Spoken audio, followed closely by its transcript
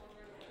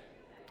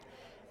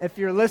If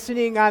you're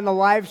listening on the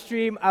live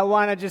stream, I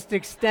want to just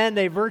extend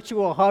a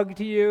virtual hug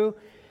to you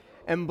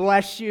and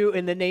bless you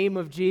in the name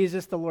of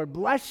Jesus. The Lord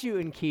bless you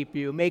and keep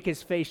you, make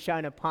his face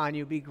shine upon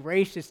you, be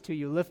gracious to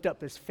you, lift up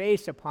his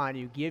face upon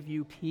you, give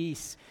you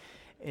peace.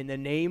 In the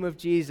name of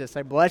Jesus,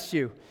 I bless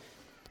you.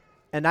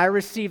 And I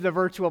receive the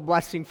virtual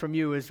blessing from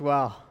you as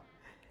well.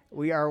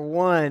 We are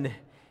one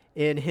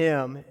in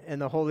him,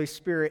 and the Holy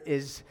Spirit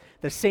is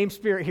the same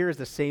Spirit here is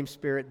the same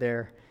Spirit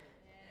there.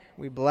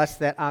 We bless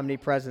that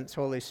omnipresence,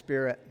 Holy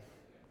Spirit.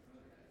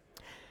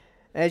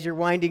 As you're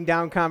winding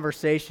down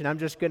conversation, I'm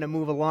just going to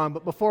move along.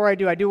 But before I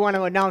do want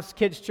to announce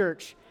Kids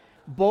Church.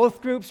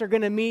 Both groups are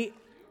going to meet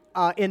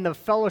in the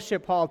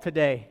fellowship hall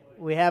today.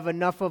 We have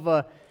enough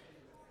of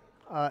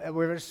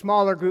we're a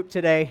smaller group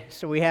today,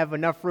 so we have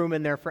enough room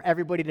in there for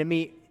everybody to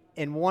meet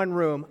in one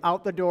room,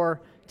 out the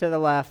door to the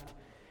left.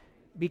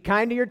 Be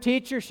kind to your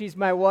teacher. She's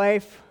my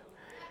wife.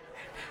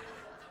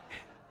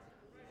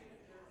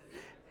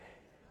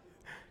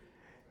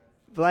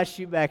 Bless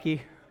you,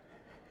 Becky.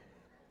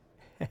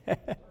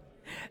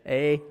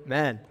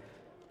 Amen.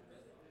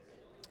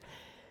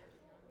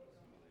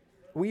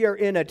 We are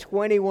in a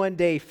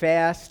 21-day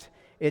fast.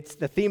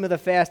 The theme of the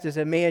fast is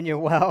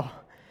Emmanuel.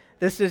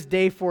 This is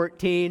day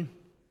 14.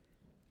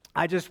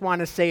 I just want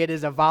to say it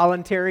is a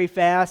voluntary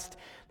fast.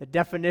 The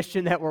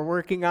definition that we're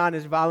working on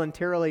is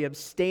voluntarily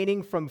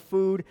abstaining from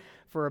food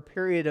for a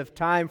period of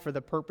time for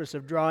the purpose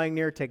of drawing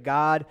near to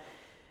God.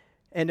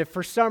 And if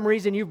for some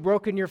reason you've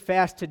broken your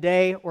fast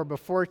today or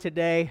before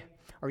today,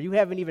 or you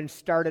haven't even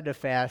started a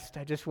fast,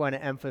 I just want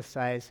to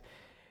emphasize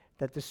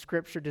that the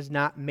Scripture does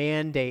not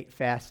mandate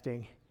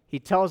fasting. He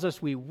tells us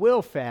we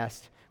will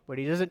fast, but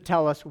he doesn't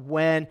tell us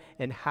when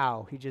and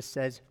how. He just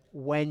says,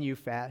 when you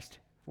fast,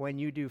 when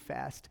you do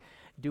fast,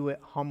 do it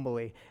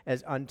humbly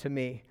as unto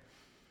me.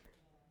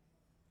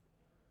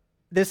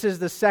 This is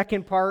the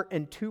second part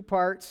in two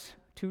parts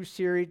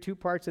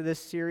of this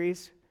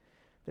series.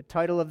 The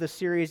title of the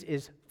series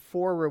is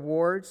 4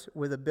 Rewards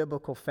with a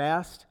Biblical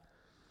Fast.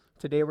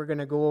 Today we're going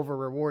to go over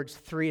rewards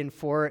 3 and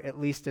 4, at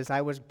least as I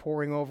was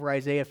pouring over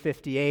Isaiah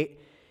 58.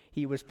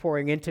 He was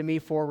pouring into me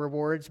 4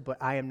 rewards, but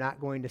I am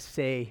not going to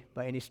say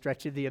by any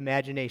stretch of the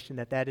imagination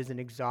that is an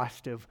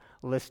exhaustive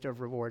list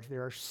of rewards.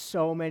 There are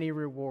so many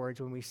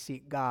rewards when we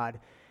seek God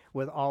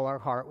with all our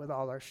heart, with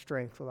all our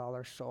strength, with all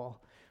our soul,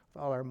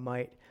 with all our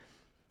might.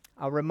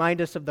 I'll remind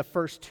us of the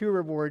first 2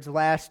 rewards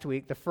last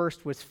week. The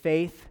first was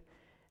faith.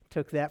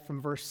 Took that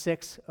from verse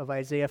 6 of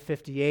Isaiah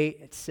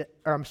 58.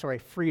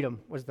 Freedom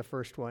was the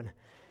first one.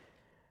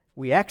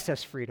 We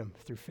access freedom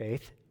through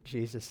faith, in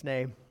Jesus'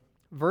 name.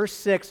 Verse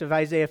 6 of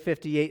Isaiah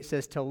 58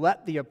 says, to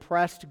let the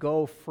oppressed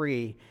go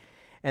free,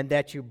 and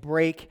that you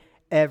break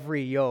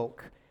every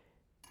yoke.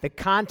 The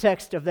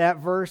context of that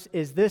verse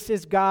is this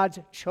is God's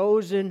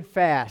chosen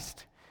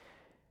fast.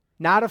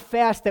 Not a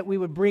fast that we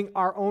would bring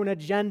our own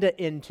agenda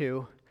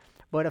into,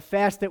 but a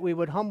fast that we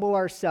would humble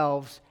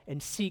ourselves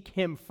and seek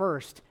him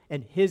first,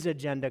 and his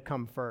agenda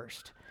come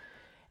first.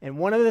 And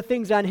one of the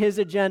things on his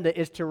agenda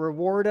is to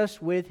reward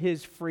us with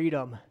his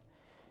freedom.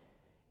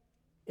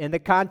 In the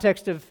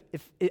context of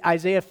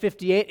Isaiah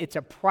 58, it's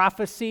a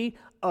prophecy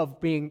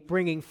of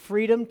bringing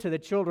freedom to the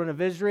children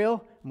of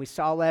Israel. And we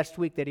saw last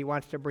week that he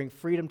wants to bring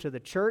freedom to the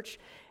church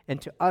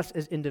and to us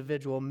as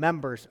individual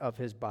members of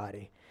his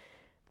body.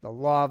 The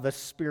law of the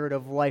Spirit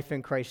of life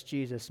in Christ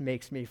Jesus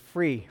makes me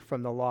free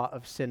from the law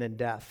of sin and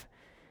death.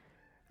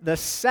 The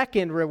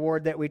second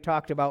reward that we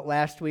talked about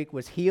last week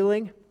was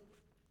healing.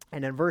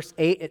 And in verse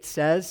 8 it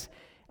says,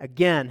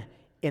 again,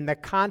 in the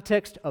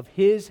context of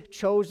his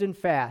chosen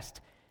fast,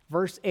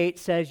 verse 8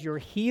 says, your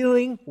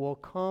healing will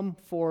come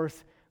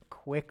forth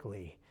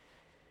quickly.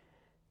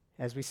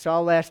 As we saw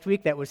last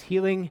week, that was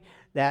healing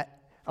that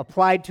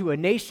applied to a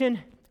nation.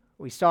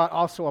 We saw it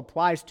also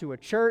applies to a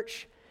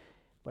church.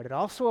 But it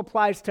also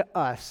applies to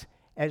us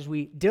as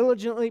we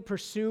diligently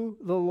pursue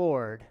the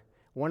Lord.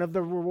 One of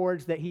the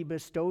rewards that he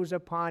bestows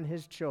upon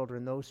his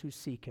children, those who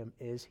seek him,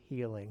 is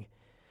healing.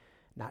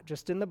 Not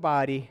just in the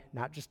body,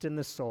 not just in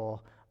the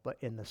soul, but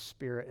in the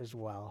spirit as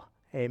well.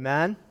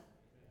 Amen?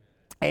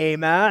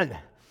 Amen.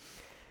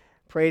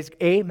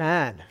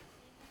 Amen.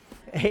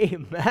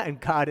 Amen.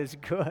 God is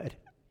good.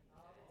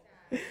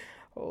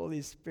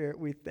 Holy Spirit,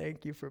 we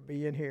thank you for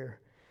being here.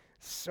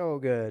 So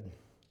good.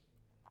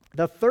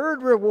 The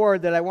third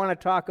reward that I want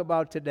to talk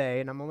about today,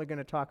 and I'm only going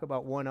to talk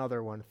about one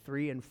other one,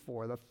 3 and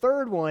 4. The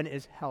third one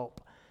is help.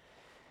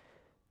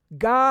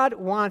 God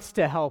wants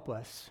to help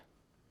us.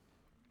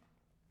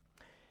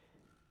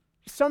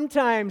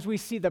 Sometimes we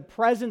see the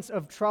presence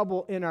of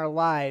trouble in our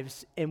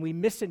lives, and we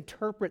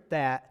misinterpret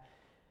that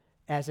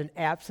as an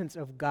absence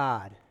of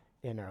God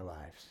in our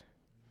lives.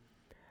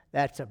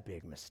 That's a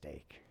big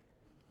mistake.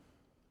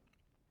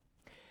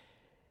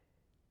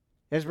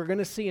 As we're going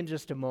to see in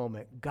just a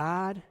moment,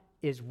 God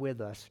is with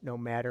us no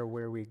matter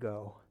where we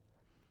go.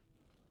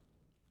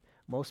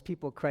 Most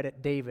people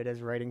credit David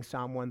as writing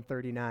Psalm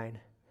 139.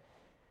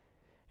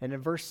 And in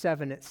verse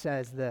 7 it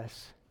says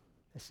this.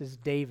 This is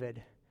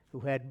David, who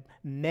had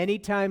many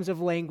times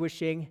of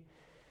languishing,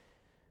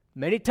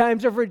 many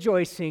times of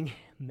rejoicing,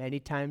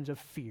 many times of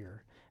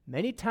fear,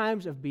 many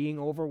times of being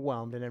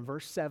overwhelmed. And in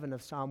verse 7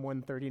 of Psalm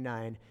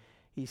 139,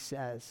 he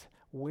says,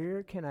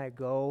 where can I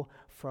go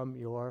from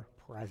your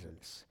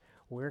presence?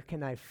 Where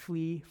can I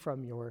flee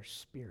from your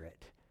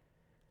spirit?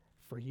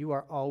 For you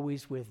are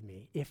always with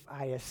me. If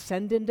I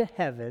ascend into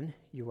heaven,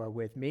 you are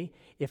with me.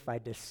 If I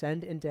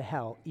descend into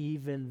hell,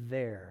 even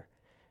there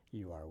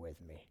you are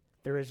with me.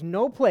 There is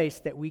no place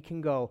that we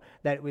can go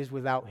that is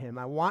without him.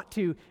 I want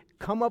to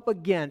come up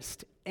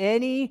against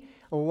any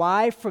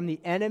lie from the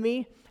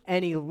enemy,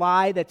 any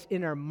lie that's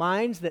in our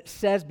minds that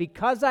says,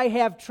 because I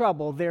have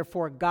trouble,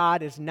 therefore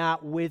God is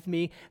not with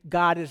me,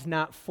 God is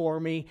not for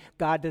me,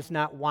 God does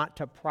not want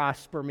to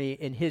prosper me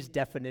in his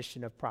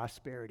definition of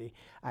prosperity.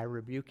 I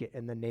rebuke it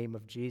in the name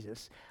of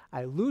Jesus.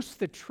 I loose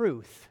the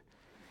truth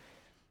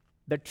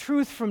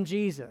from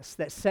Jesus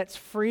that sets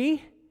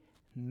free,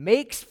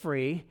 makes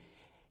free,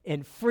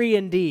 and free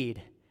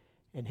indeed.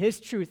 And his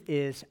truth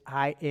is,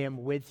 I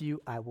am with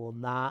you. I will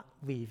not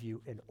leave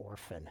you an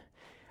orphan.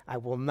 I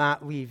will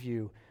not leave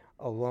you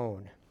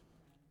alone.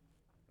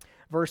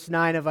 Verse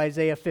 9 of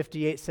Isaiah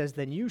 58 says,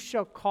 then you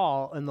shall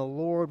call, and the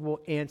Lord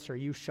will answer.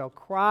 You shall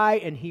cry,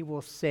 and he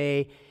will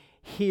say,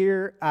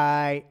 here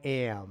I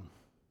am.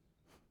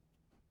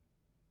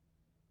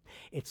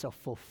 It's a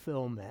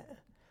fulfillment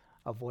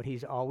of what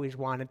he's always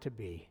wanted to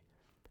be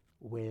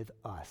with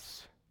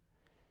us.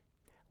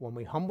 When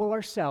we humble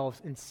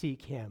ourselves and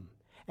seek him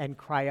and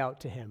cry out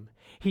to him,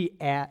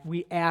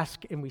 we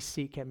ask and we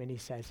seek him, and he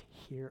says,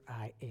 here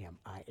I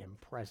am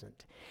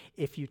present.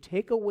 If you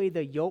take away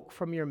the yoke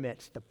from your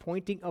midst, the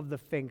pointing of the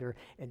finger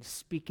and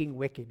speaking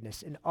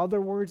wickedness, in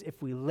other words,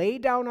 if we lay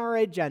down our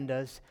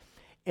agendas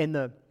in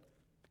the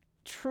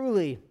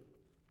truly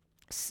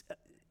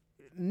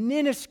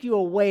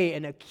minuscule way,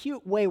 an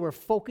acute way, we're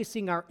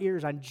focusing our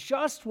ears on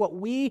just what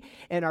we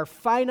and our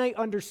finite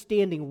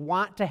understanding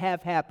want to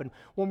have happen,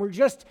 when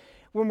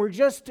we're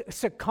just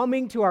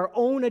succumbing to our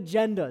own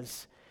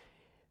agendas,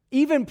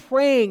 even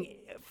praying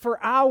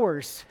for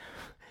hours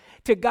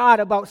to God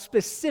about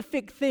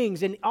specific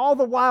things, and all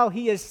the while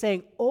he is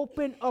saying,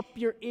 open up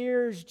your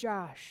ears,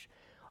 Josh.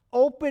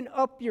 Open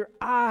up your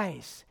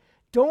eyes.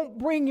 Don't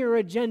bring your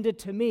agenda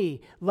to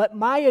me. Let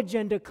my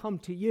agenda come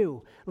to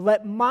you.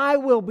 Let my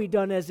will be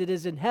done as it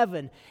is in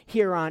heaven,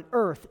 here on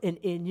earth, and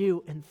in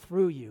you and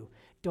through you.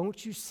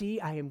 Don't you see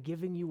I am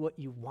giving you what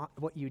you want,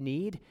 what you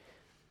need?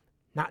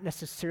 Not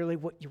necessarily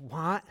what you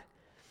want.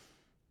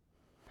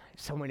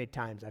 So many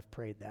times I've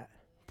prayed that,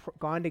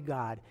 gone to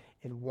God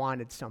and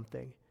wanted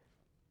something.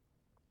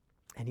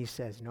 And he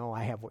says, no,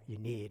 I have what you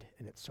need,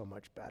 and it's so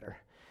much better.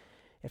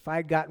 If I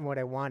had gotten what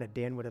I wanted,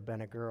 Dan would have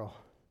been a girl.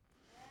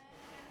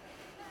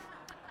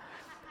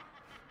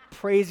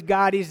 Praise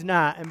God he's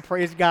not, and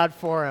praise God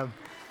for him.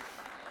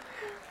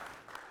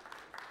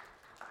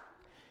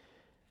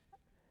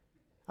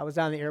 I was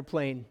on the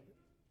airplane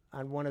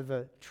on one of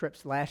the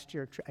trips last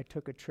year. I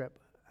took a trip.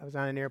 I was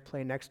on an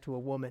airplane next to a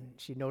woman.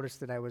 She noticed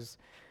that I was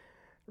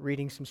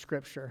reading some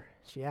scripture.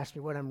 She asked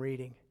me what I'm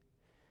reading.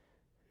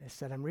 I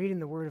said, I'm reading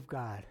the Word of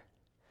God.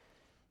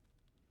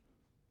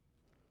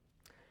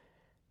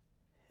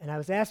 And I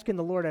was asking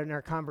the Lord in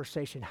our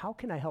conversation, how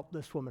can I help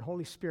this woman?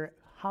 Holy Spirit,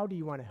 how do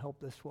you want to help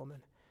this woman?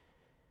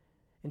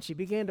 And she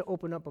began to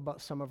open up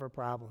about some of her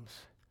problems.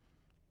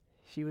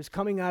 She was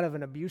coming out of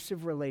an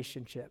abusive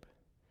relationship.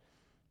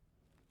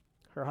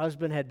 Her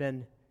husband had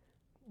been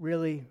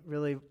really,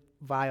 really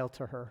vile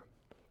to her.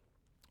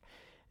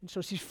 And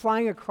so she's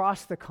flying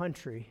across the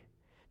country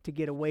to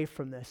get away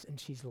from this, and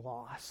she's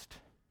lost.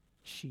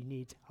 She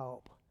needs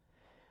help.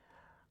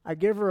 I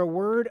give her a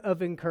word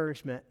of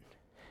encouragement,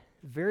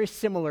 very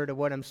similar to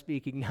what I'm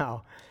speaking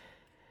now.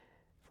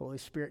 The Holy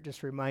Spirit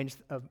just reminds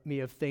me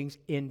of things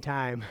in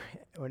time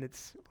when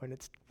it's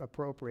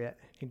appropriate.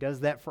 He does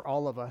that for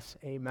all of us.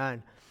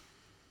 Amen.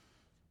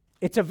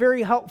 It's a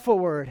very helpful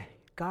word.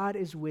 God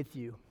is with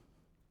you.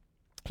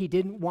 He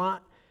didn't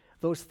want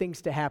those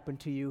things to happen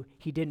to you.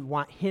 He didn't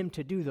want him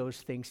to do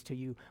those things to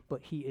you,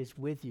 but he is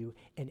with you.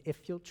 And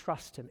if you'll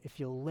trust him, if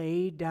you'll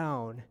lay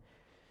down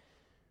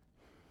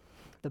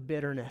the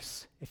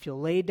bitterness, if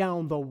you'll lay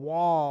down the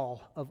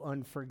wall of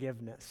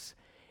unforgiveness,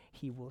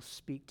 he will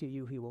speak to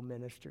you. He will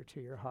minister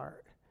to your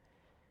heart.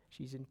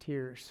 She's in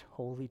tears,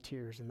 holy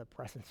tears in the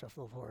presence of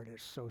the Lord.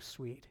 It's so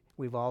sweet.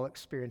 We've all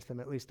experienced them.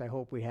 At least I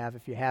hope we have.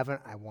 If you haven't,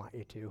 I want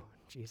you to. In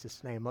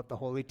Jesus' name, let the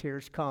holy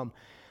tears come.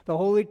 The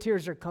holy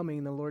tears are coming,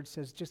 and the Lord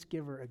says, just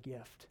give her a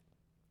gift.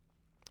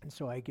 And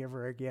so I give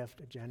her a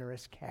gift, a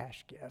generous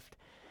cash gift.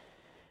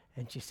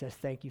 And she says,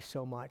 thank you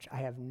so much. I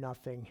have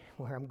nothing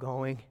where I'm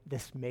going.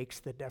 This makes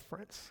the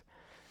difference.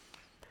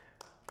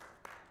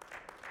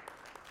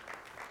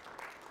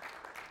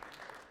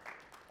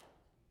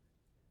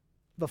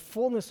 The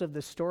fullness of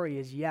the story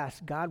is, yes,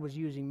 God was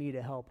using me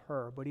to help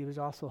her, but he was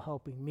also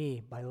helping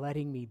me by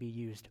letting me be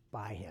used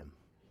by him.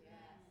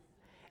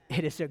 Yes.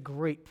 It is a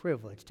great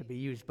privilege to be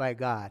used by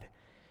God,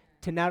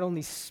 to not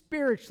only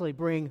spiritually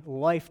bring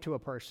life to a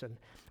person,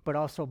 but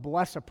also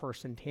bless a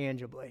person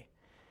tangibly.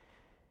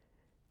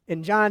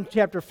 In John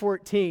chapter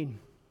 14,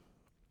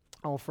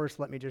 first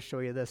let me just show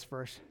you this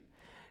verse.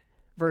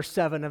 verse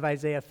 7 of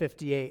Isaiah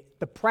 58.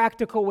 The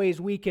practical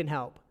ways we can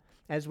help.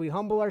 As we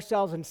humble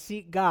ourselves and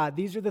seek God,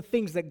 these are the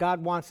things that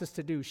God wants us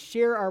to do.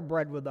 Share our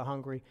bread with the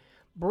hungry.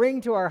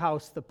 Bring to our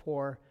house the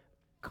poor.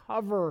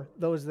 Cover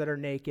those that are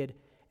naked.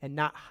 And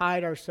not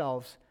hide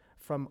ourselves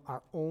from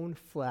our own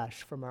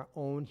flesh, from our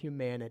own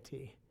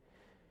humanity.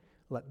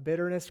 Let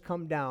bitterness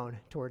come down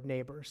toward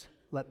neighbors.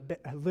 Let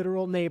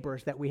literal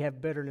neighbors that we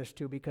have bitterness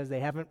to because they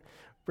haven't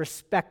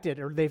respected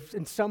or they've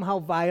somehow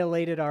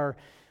violated our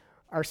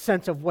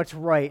sense of what's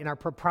right and our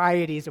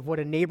proprieties of what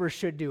a neighbor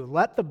should do.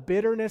 Let the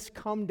bitterness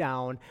come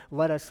down.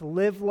 Let us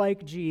live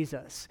like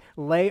Jesus.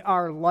 Lay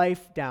our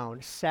life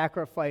down.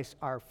 Sacrifice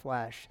our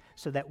flesh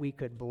so that we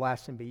could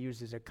bless and be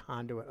used as a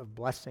conduit of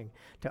blessing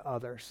to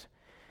others.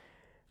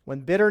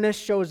 When bitterness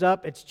shows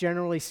up, it's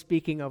generally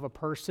speaking of a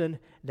person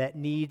that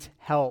needs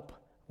help.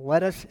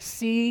 Let us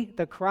see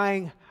the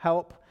crying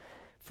out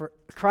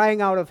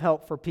of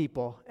help for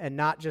people and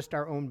not just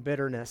our own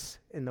bitterness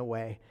in the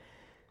way.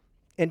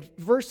 In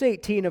verse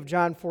 18 of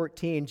John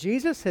 14,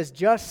 Jesus has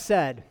just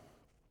said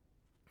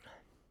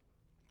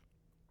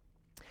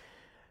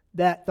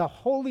that the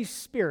Holy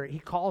Spirit, he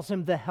calls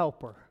him the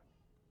Helper,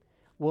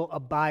 will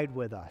abide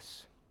with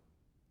us.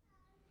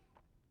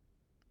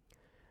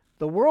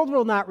 The world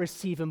will not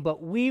receive him,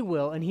 but we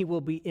will, and he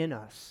will be in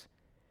us.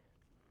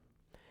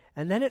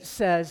 And then it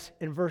says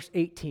in verse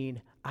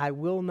 18, I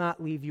will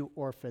not leave you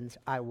orphans,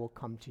 I will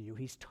come to you.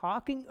 He's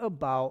talking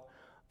about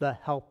the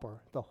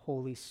Helper, the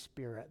Holy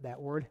Spirit.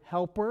 That word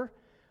helper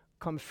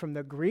comes from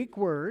the Greek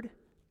word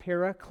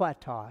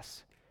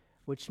parakletos,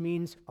 which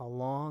means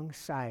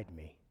alongside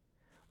me,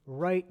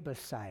 right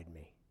beside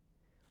me,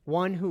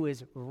 one who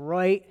is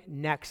right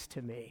next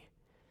to me,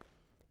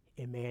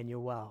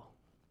 Emmanuel.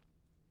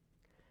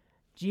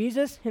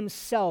 Jesus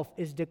himself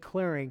is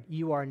declaring,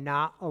 you are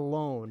not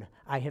alone.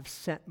 I have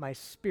sent my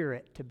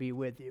Spirit to be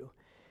with you.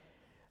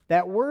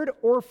 That word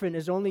orphan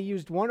is only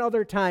used one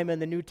other time in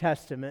the New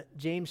Testament,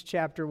 James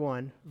chapter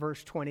 1,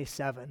 verse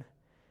 27,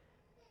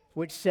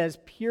 which says,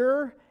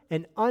 pure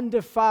and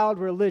undefiled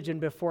religion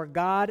before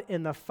God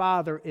and the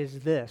Father is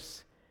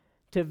this,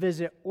 to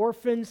visit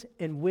orphans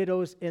and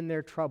widows in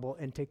their trouble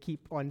and to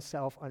keep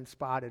oneself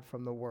unspotted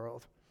from the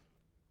world.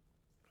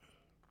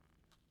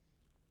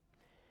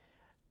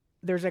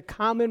 There's a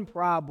common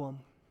problem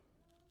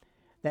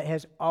that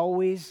has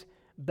always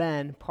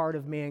been part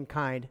of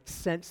mankind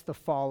since the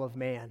fall of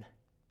man.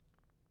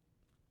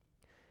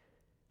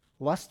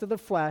 Lust of the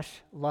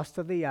flesh, lust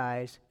of the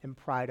eyes, and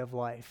pride of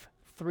life.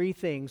 Three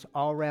things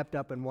all wrapped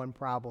up in one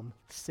problem: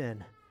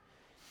 sin.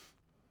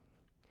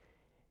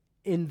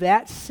 In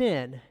that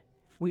sin,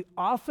 we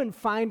often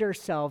find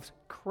ourselves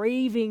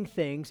craving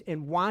things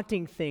and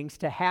wanting things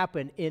to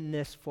happen in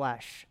this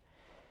flesh.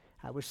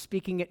 I was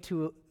speaking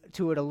to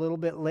it a little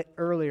bit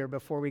earlier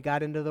before we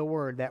got into the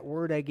word, that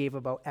word I gave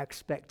about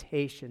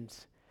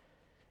expectations.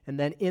 And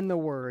then in the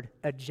word,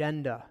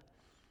 agenda.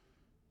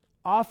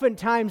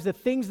 Oftentimes the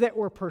things that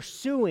we're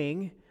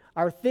pursuing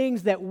are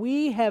things that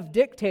we have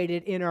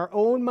dictated in our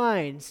own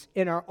minds,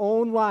 in our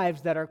own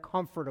lives that are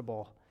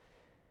comfortable,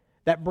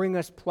 that bring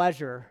us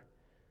pleasure,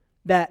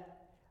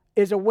 that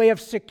is a way of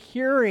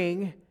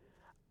securing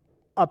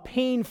a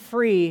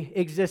pain-free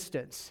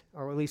existence,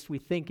 or at least we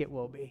think it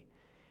will be.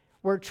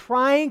 We're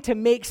trying to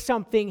make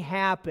something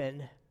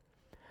happen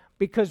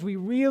because we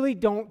really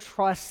don't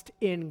trust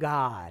in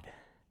God.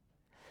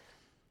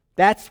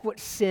 That's what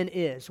sin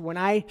is. When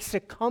I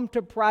succumb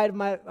to pride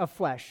of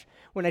flesh,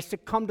 when I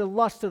succumb to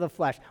lust of the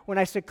flesh, when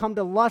I succumb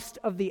to lust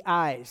of the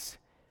eyes,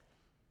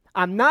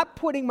 I'm not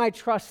putting my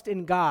trust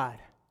in God.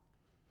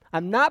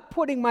 I'm not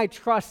putting my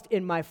trust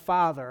in my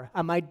Father.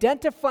 I'm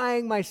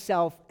identifying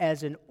myself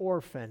as an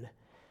orphan.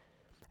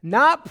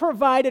 Not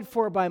provided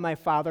for by my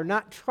Father,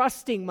 not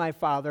trusting my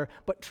Father,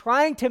 but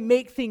trying to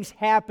make things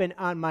happen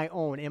on my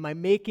own. Am I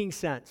making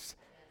sense?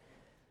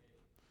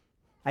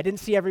 I didn't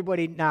see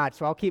everybody nod,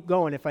 so I'll keep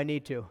going if I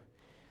need to.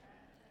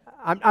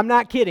 I'm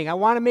not kidding. I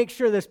want to make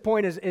sure this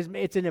point is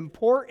it's an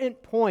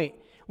important point.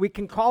 We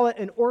can call it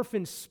an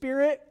orphan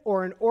spirit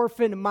or an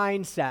orphan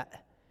mindset,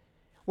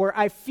 where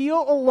I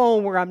feel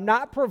alone, where I'm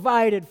not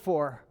provided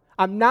for,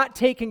 I'm not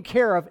taken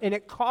care of, and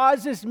it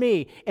causes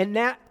me, and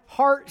that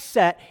heart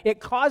set,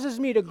 it causes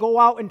me to go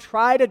out and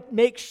try to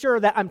make sure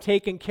that I'm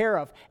taken care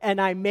of.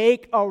 And I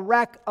make a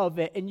wreck of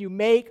it, and you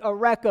make a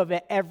wreck of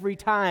it every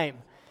time.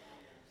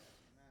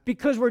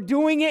 Because we're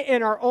doing it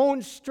in our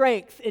own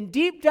strength. And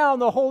deep down,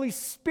 the Holy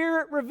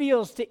Spirit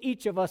reveals to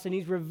each of us, and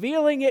He's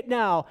revealing it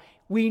now.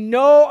 We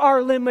know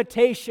our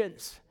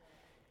limitations.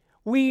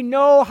 We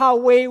know how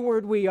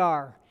wayward we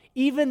are.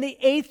 Even the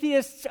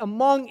atheists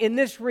in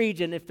this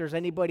region, if there's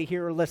anybody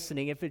here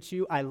listening, if it's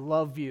you, I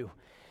love you.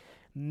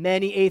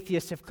 Many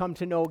atheists have come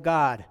to know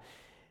God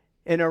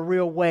in a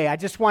real way. I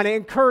just want to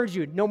encourage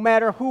you, no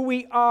matter who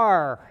we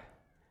are,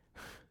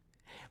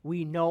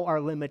 we know our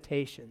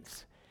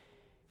limitations.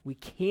 We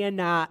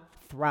cannot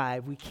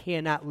thrive. We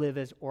cannot live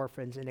as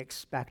orphans and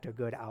expect a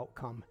good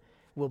outcome.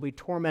 We'll be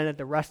tormented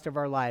the rest of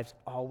our lives,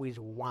 always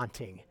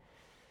wanting.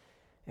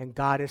 And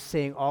God is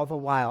saying all the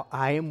while,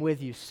 I am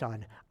with you,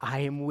 son. I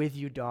am with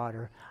you,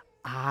 daughter.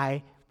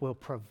 I will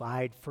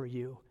provide for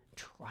you.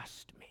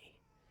 Trust me.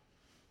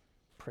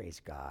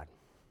 Praise God.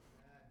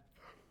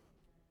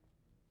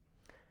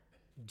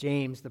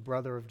 James, the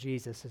brother of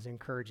Jesus, is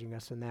encouraging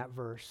us in that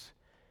verse.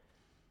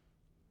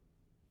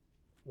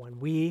 When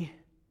we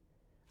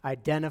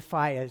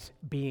identify as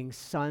being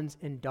sons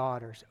and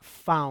daughters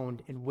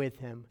found and with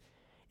him,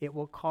 it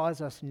will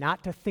cause us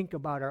not to think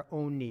about our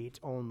own needs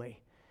only,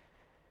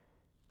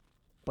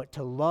 but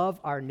to love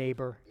our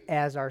neighbor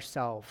as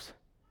ourselves,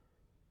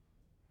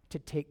 to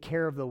take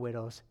care of the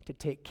widows, to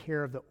take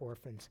care of the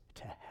orphans,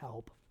 to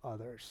help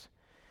others.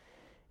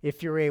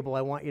 If you're able,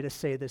 I want you to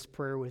say this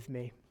prayer with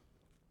me.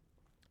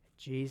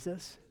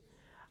 Jesus,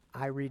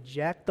 I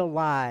reject the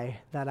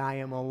lie that I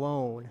am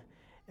alone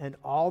and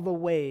all the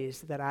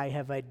ways that I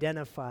have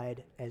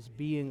identified as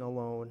being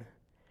alone.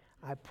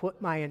 I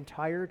put my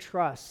entire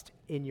trust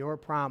in your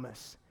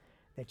promise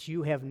that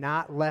you have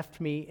not left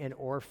me an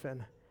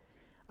orphan.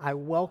 I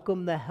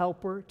welcome the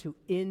helper to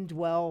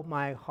indwell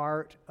my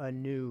heart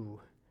anew.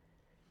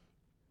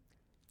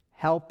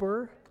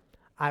 Helper,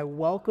 I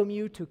welcome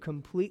you to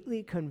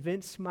completely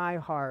convince my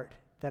heart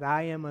that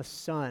I am a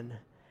son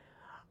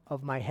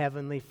of my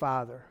heavenly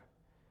Father.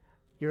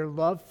 Your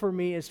love for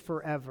me is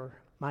forever.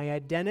 My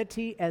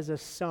identity as a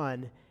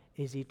son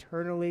is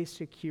eternally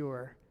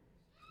secure.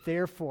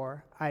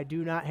 Therefore, I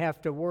do not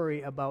have to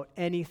worry about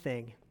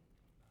anything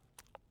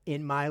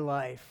in my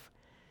life,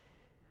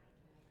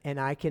 and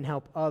I can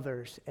help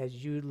others as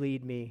you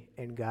lead me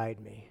and guide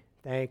me.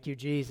 Thank you,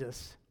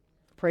 Jesus.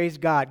 Praise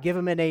God. Give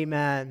him an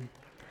amen.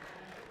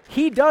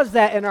 He does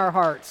that in our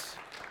hearts.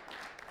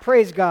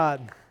 Praise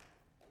God.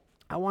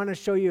 I want to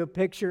show you a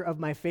picture of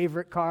my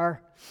favorite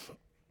car.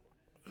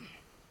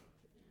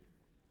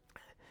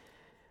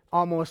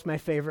 Almost my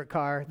favorite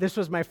car. This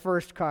was my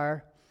first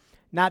car.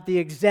 Not the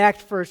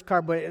exact first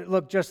car, but it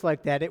looked just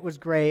like that. It was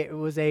great. It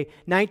was a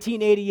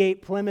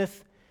 1988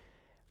 Plymouth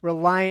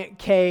Reliant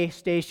K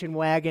station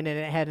wagon, and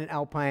it had an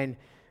Alpine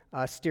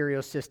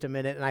stereo system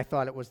in it, and I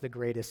thought it was the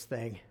greatest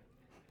thing.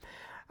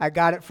 I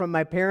got it from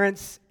my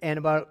parents, and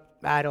about,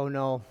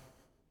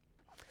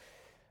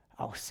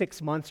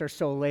 6 months or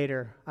so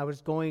later, I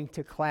was going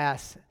to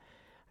class. I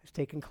was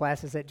taking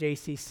classes at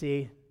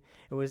JCC.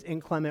 It was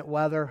inclement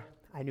weather.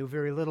 I knew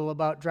very little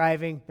about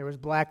driving. There was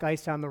black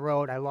ice on the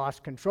road. I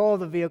lost control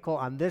of the vehicle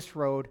on this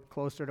road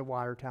closer to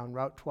Watertown,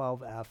 Route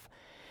 12F.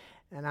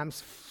 And I'm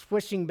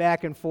swishing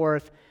back and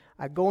forth.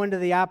 I go into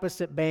the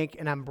opposite bank,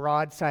 and I'm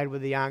broadside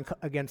with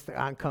against the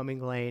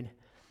oncoming lane.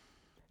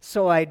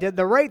 So I did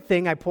the right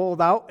thing. I pulled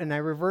out, and I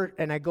revert,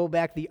 and I go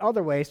back the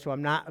other way so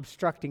I'm not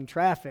obstructing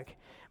traffic.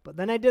 But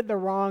then I did the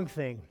wrong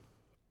thing.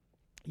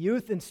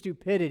 Youth and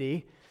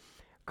stupidity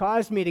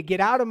caused me to get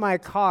out of my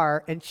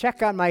car and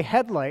check on my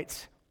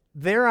headlights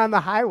there on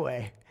the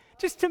highway,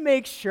 just to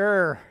make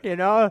sure,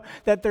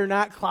 that they're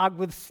not clogged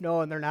with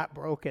snow and they're not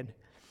broken.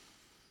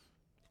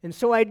 And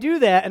so I do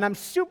that, and I'm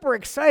super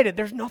excited.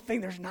 There's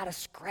not a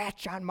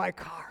scratch on my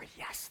car.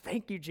 Yes,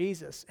 thank you,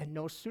 Jesus. And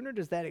no sooner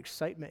does that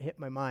excitement hit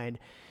my mind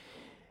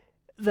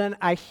than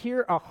I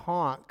hear a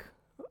honk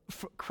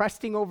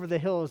cresting over the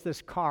hill is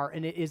this car,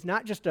 and it is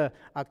not just a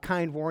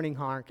kind warning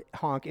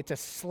honk. It's a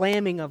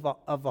slamming of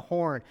a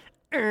horn.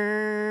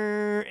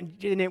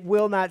 And it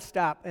will not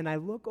stop. And I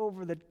look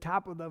over the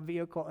top of the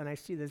vehicle, and I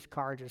see this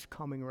car just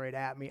coming right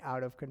at me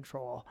out of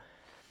control.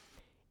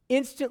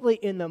 Instantly,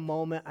 in the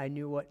moment, I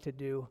knew what to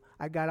do.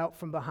 I got out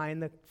from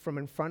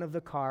in front of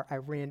the car. I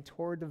ran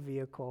toward the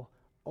vehicle,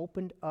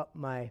 opened up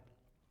my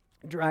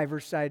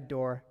driver's side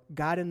door,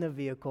 got in the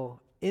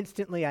vehicle.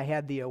 Instantly, I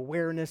had the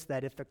awareness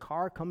that if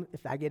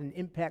I get an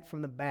impact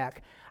from the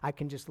back, I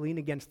can just lean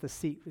against the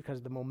seat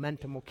because the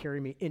momentum will carry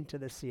me into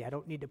the seat. I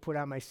don't need to put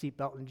on my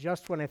seatbelt. And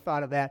just when I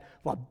thought of that,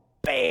 well,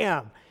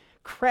 bam!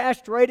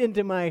 Crashed right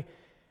into my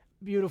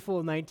beautiful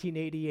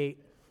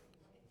 1988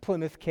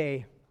 Plymouth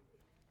K,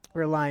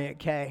 Reliant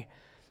K.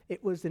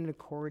 It was an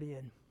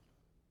accordion.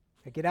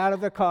 I get out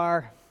of the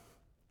car.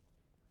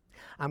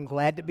 I'm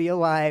glad to be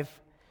alive.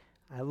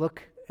 I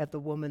look at the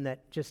woman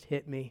that just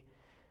hit me.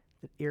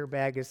 The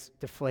airbag is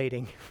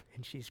deflating,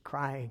 and she's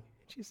crying.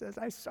 She says,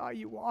 I saw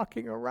you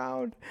walking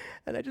around,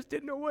 and I just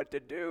didn't know what to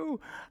do.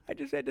 I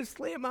just had to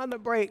slam on the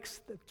brakes.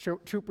 The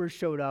troopers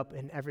showed up,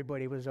 and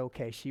everybody was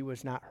okay. She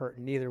was not hurt,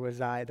 and neither was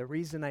I. The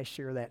reason I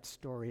share that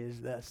story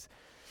is this.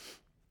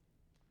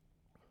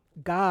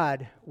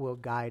 God will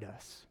guide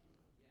us.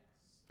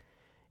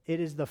 It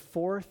is the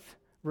fourth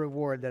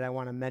reward that I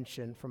want to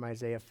mention from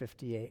Isaiah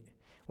 58.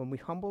 When we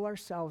humble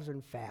ourselves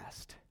and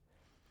fast,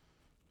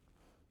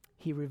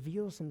 he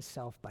reveals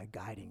himself by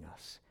guiding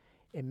us.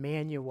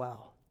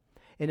 Emmanuel.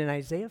 And in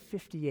Isaiah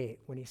 58,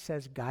 when he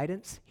says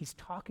guidance, he's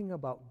talking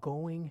about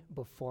going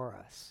before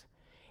us.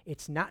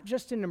 It's not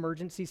just in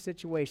emergency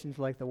situations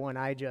like the one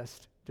I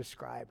just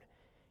described.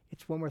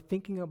 It's when we're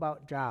thinking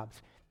about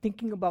jobs,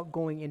 thinking about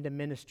going into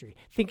ministry,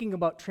 thinking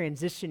about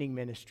transitioning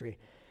ministry.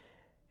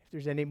 If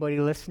there's anybody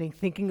listening,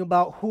 thinking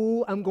about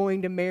who I'm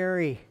going to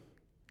marry.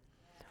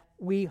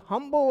 We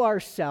humble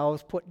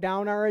ourselves, put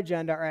down our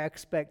agenda, our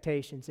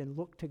expectations, and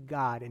look to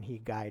God, and he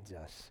guides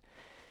us.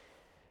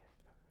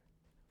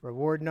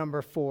 Reward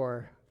number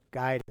 4,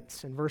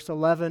 guidance. In verse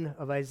 11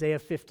 of Isaiah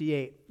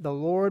 58, the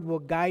Lord will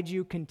guide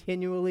you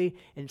continually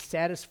and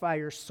satisfy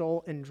your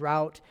soul in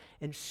drought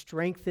and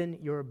strengthen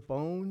your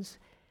bones.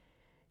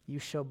 You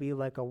shall be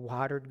like a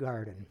watered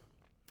garden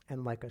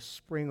and like a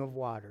spring of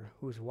water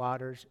whose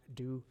waters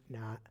do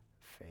not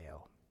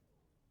fail.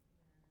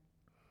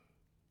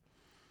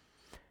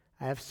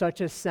 I have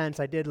such a sense,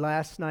 I did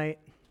last night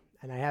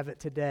and I have it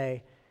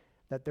today,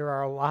 that there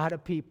are a lot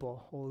of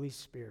people, Holy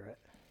Spirit.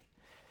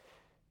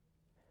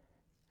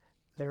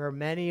 There are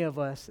many of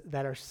us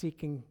that are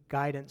seeking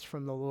guidance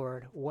from the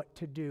Lord, what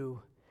to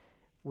do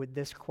with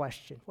this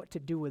question, what to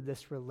do with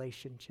this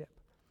relationship,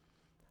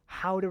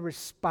 how to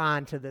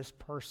respond to this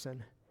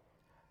person.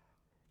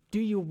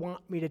 Do you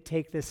want me to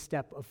take this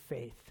step of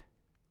faith?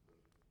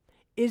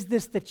 Is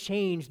this the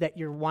change that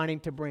you're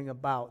wanting to bring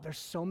about? There's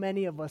so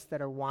many of us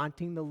that are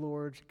wanting the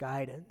Lord's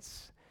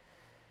guidance.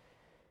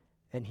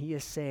 And He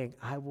is saying,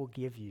 I will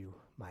give you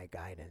my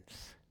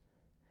guidance.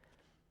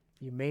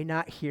 You may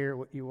not hear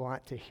what you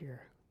want to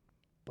hear,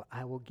 but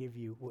I will give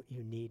you what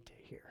you need to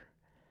hear.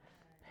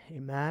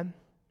 Amen?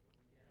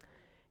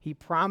 He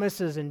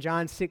promises in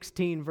John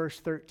 16, verse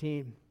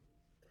 13,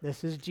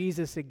 this is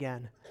Jesus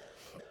again.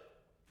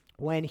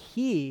 When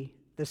He,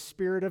 the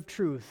Spirit of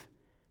truth,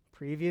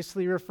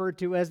 previously referred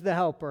to as the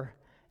helper,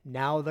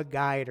 now the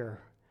guider.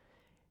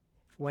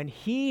 When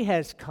He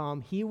has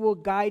come, He will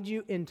guide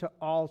you into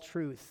all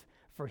truth,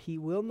 for He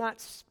will not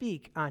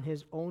speak on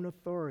His own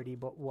authority,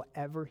 but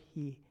whatever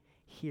He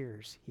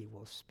hears, He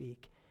will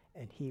speak,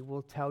 and He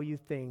will tell you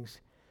things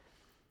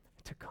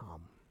to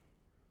come.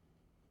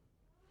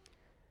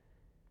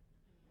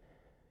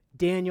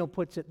 Daniel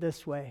puts it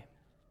this way.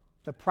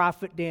 The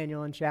prophet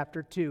Daniel in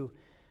chapter 2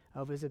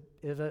 of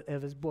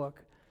his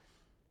book.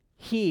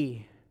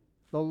 He,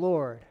 the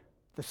Lord,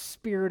 the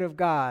Spirit of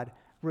God,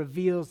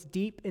 reveals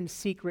deep and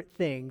secret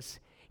things.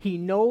 He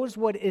knows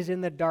what is in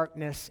the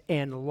darkness,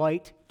 and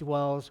light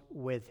dwells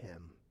with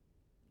Him.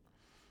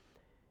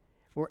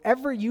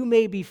 Wherever you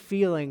may be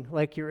feeling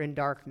like you're in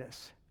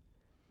darkness,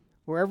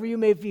 wherever you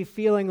may be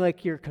feeling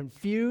like you're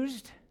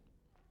confused,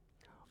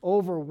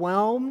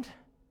 overwhelmed,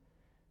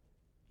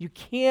 you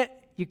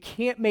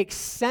can't make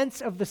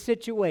sense of the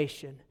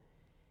situation,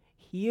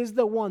 He is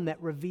the one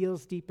that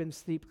reveals deep and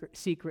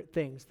secret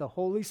things. The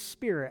Holy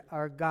Spirit,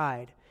 our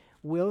guide,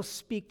 will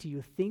speak to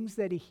you things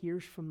that He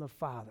hears from the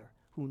Father,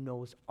 who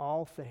knows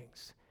all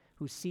things,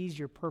 who sees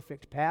your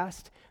perfect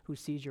past, who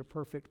sees your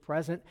perfect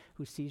present,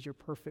 who sees your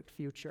perfect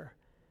future.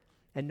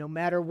 And no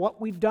matter what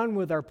we've done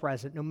with our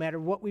present, no matter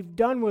what we've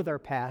done with our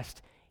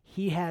past,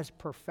 He has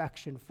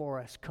perfection for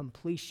us,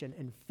 completion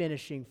and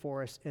finishing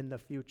for us in the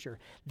future.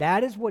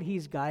 That is what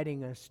He's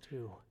guiding us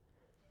to.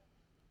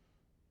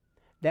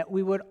 That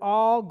we would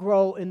all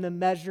grow in the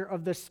measure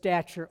of the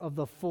stature of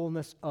the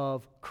fullness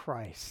of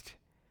Christ.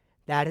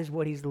 That is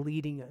what He's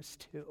leading us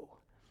to.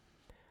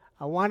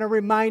 I want to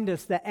remind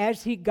us that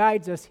as He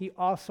guides us, He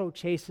also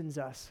chastens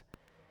us.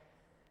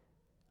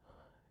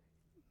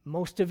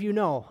 Most of you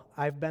know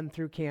I've been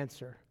through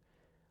cancer.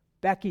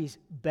 Becky's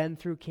been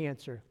through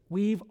cancer.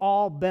 We've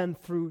all been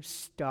through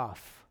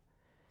stuff.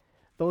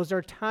 Those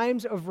are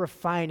times of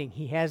refining.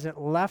 He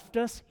hasn't left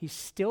us. He's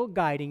still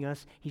guiding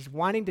us. He's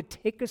wanting to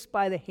take us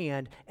by the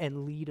hand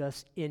and lead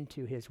us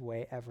into His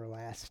way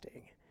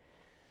everlasting.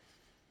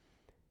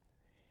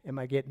 Am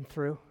I getting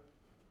through?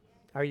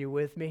 Are you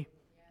with me?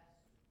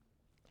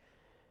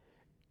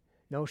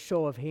 No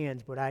show of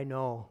hands, but I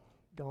know.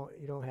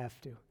 You don't have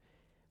to.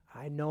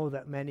 I know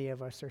that many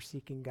of us are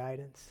seeking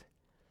guidance.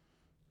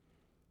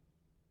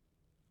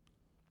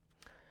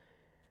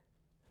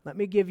 Let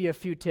me give you a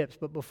few tips,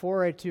 but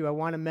before I do, I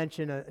want to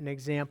mention an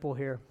example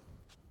here.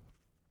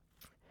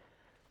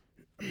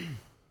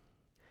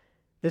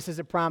 This is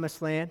a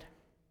promised land.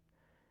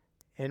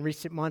 In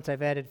recent months,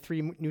 I've added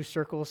 3 new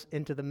circles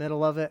into the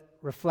middle of it,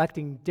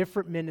 reflecting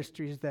different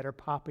ministries that are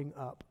popping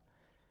up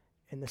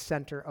in the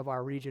center of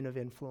our region of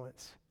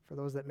influence. For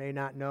those that may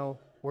not know,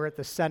 we're at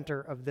the center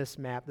of this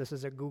map. This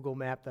is a Google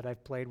map that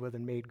I've played with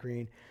and made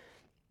green.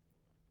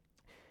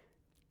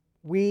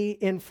 We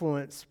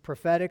influence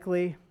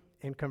prophetically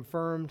and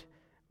confirmed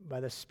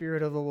by the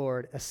Spirit of the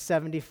Lord a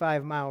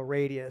 75-mile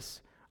radius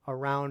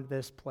around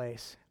this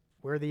place.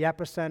 We're the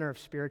epicenter of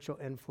spiritual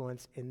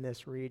influence in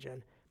this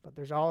region, but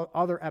there's all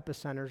other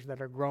epicenters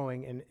that are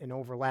growing and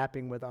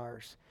overlapping with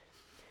ours.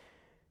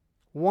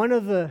 One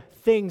of the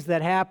things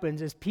that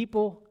happens is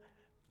people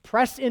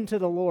press into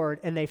the Lord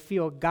and they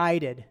feel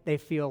guided, they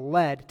feel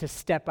led to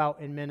step out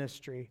in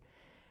ministry.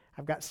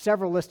 I've got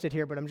several listed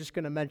here, but I'm just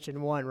going to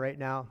mention one right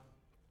now.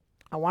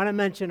 I want to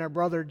mention our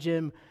brother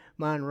Jim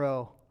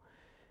Monroe.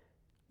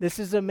 This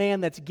is a man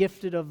that's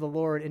gifted of the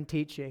Lord in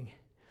teaching.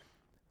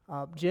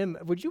 Jim,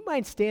 would you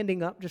mind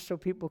standing up just so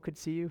people could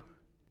see you?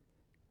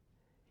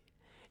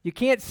 You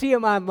can't see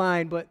him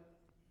online, but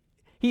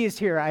he is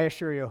here, I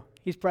assure you.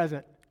 He's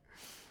present.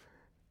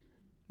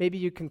 Maybe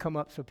you can come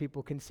up so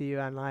people can see you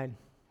online.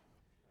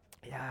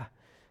 Yeah.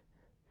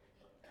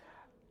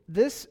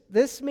 This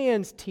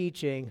man's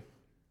teaching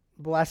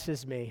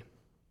blesses me.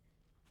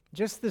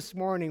 Just this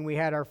morning, we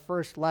had our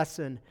first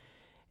lesson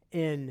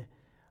in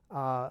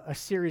a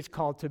series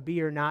called To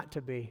Be or Not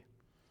to Be.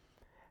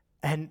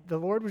 And the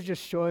Lord was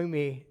just showing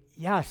me,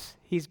 yes,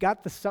 he's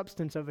got the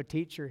substance of a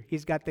teacher.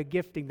 He's got the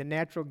gifting, the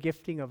natural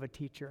gifting of a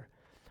teacher.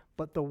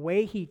 But the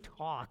way he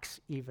talks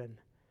even,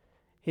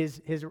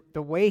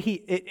 the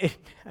way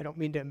I don't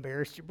mean to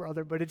embarrass you,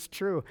 brother, but it's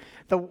true.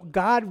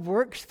 God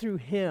works through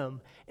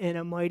him in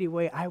a mighty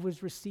way. I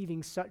was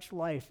receiving such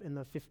life in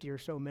the 50 or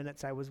so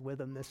minutes I was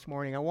with him this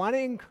morning. I want to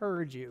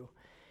encourage you,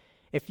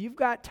 if you've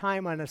got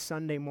time on a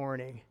Sunday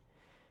morning,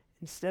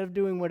 instead of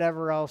doing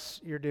whatever else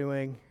you're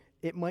doing,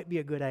 it might be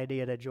a good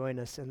idea to join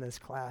us in this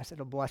class.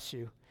 It'll bless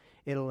you.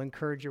 It'll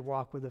encourage your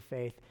walk with the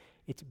faith.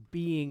 It's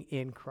being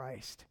in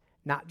Christ,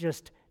 not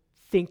just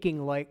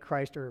thinking like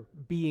Christ or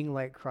being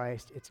like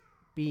Christ. It's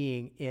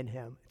being in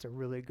him. It's a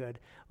really good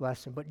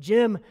lesson. But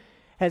Jim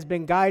has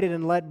been guided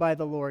and led by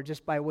the Lord,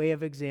 just by way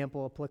of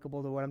example,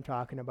 applicable to what I'm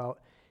talking about.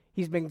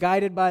 He's been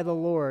guided by the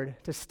Lord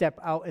to step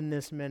out in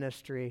this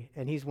ministry,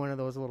 and he's one of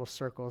those little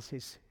circles.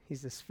 He's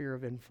the sphere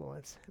of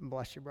influence. And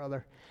bless you,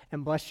 brother.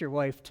 And bless your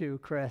wife, too,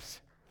 Chris.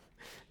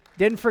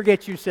 Didn't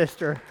forget you,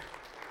 sister.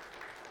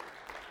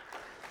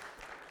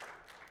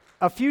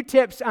 A few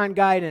tips on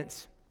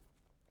guidance.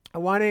 I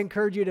want to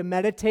encourage you to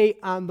meditate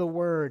on the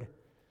Word.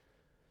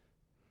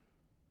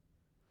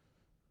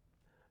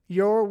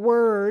 Your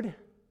Word,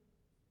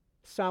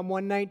 Psalm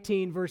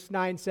 119, verse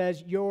 9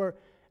 says,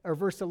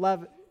 verse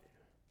 11,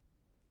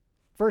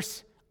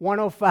 verse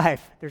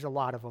 105, there's a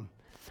lot of them.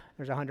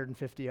 There's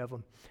 150 of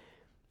them.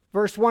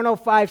 Verse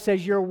 105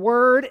 says, your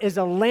Word is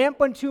a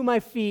lamp unto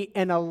my feet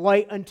and a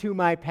light unto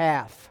my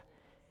path.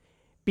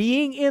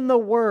 Being in the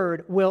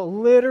Word will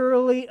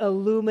literally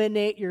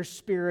illuminate your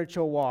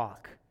spiritual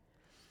walk.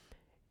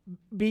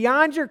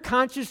 Beyond your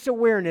conscious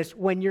awareness,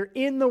 when you're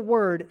in the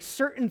Word,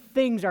 certain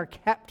things are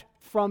kept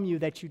from you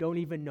that you don't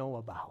even know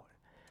about.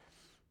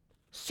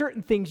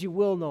 Certain things you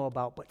will know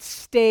about, but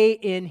stay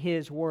in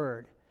His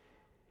Word.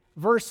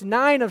 Verse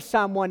 9 of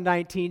Psalm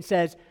 119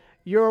 says,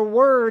 your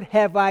Word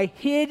have I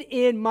hid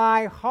in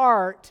my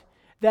heart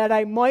that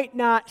I might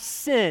not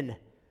sin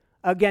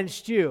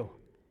against you.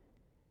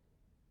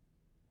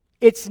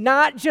 It's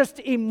not just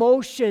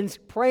emotions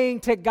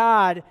praying to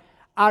God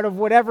out of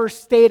whatever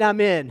state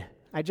I'm in.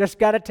 I just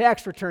got a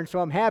tax return, so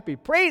I'm happy.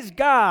 Praise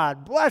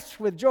God, blessed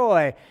with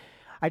joy.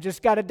 I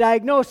just got a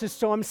diagnosis,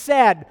 so I'm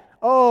sad.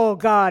 Oh,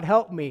 God,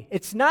 help me.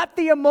 It's not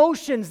the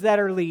emotions that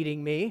are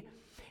leading me.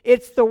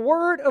 It's the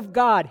Word of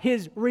God,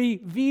 His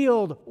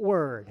revealed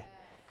Word.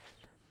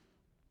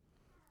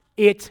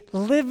 It's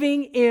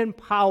living and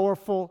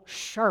powerful,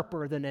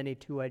 sharper than any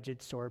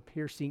two-edged sword,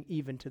 piercing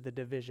even to the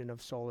division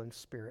of soul and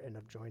spirit and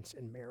of joints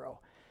and marrow.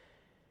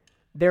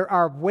 There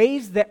are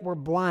ways that we're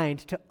blind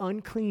to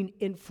unclean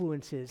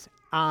influences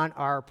on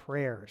our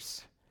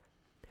prayers.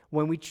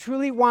 When we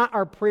truly want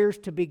our prayers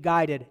to be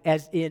guided,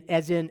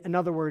 in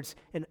other words,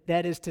 and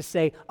that is to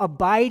say,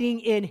 abiding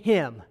in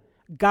Him,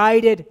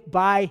 guided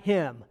by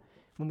Him.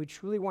 When we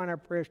truly want our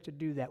prayers to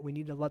do that, we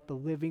need to let the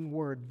living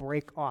Word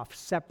break off,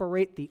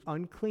 separate the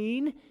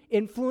unclean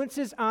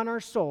influences on our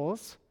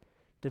souls,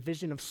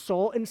 division of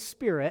soul and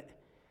spirit,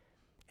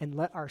 and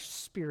let our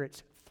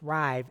spirits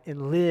thrive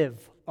and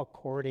live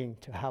according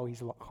to how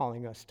He's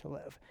calling us to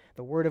live.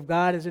 The Word of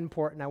God is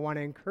important. I want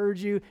to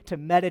encourage you to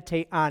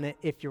meditate on it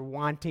if you're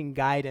wanting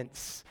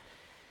guidance.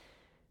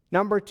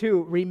 Number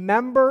 2,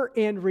 remember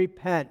and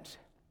repent.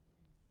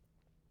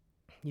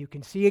 You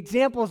can see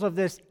examples of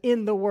this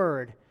in the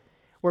Word,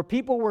 where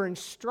people were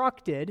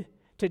instructed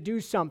to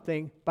do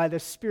something by the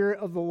Spirit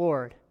of the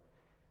Lord.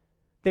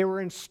 They were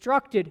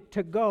instructed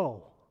to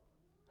go.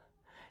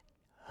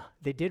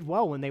 They did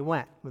well when they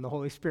went, when the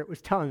Holy Spirit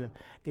was telling them.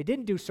 They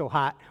didn't do so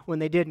hot when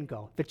they didn't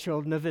go, the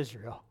children of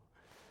Israel.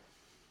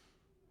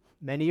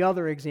 Many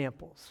other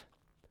examples.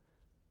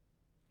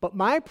 But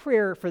my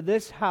prayer for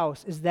this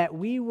house is that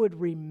we would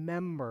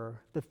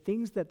remember the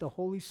things that the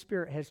Holy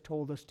Spirit has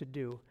told us to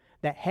do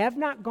that have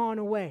not gone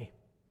away.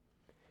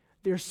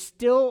 There's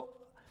still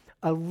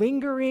a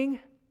lingering,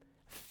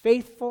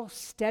 faithful,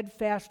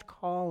 steadfast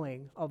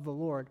calling of the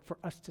Lord for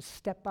us to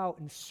step out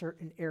in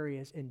certain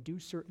areas and do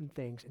certain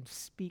things and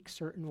speak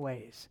certain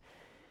ways.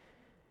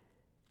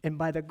 And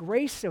by the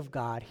grace of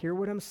God, hear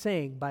what I'm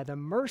saying, by the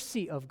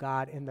mercy of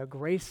God and the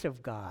grace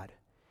of God,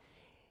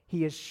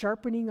 He is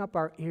sharpening up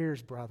our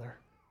ears, brother.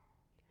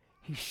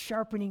 He's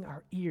sharpening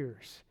our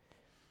ears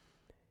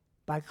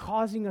by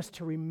causing us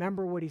to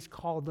remember what He's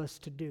called us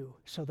to do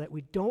so that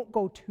we don't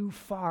go too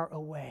far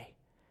away.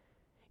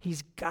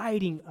 He's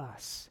guiding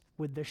us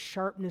with the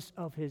sharpness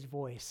of His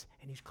voice,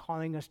 and He's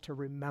calling us to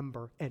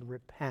remember and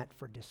repent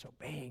for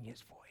disobeying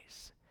His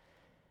voice,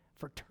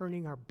 for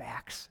turning our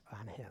backs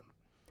on Him.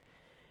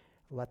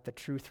 Let the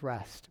truth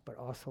rest, but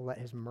also let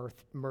His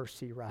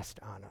mercy rest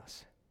on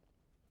us.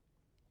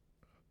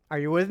 Are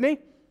you with me?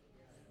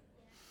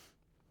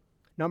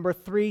 Number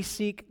 3,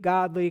 seek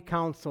godly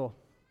counsel.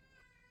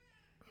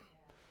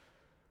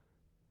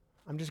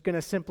 I'm just going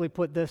to simply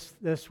put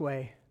this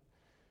way.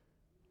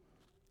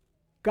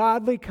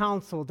 Godly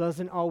counsel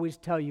doesn't always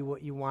tell you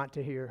what you want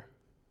to hear.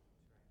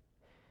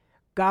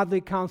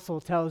 Godly counsel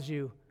tells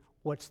you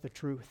what's the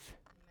truth.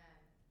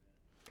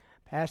 Amen.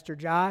 Pastor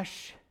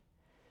Josh,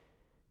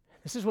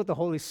 this is what the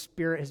Holy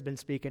Spirit has been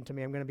speaking to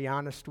me. I'm going to be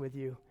honest with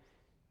you.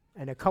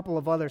 And a couple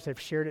of others have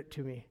shared it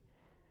to me.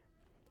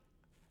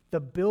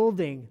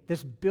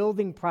 This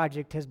building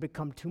project has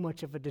become too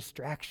much of a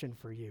distraction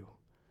for you.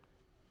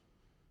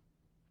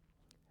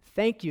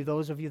 Thank you,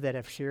 those of you that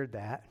have shared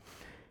that.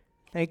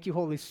 Thank you,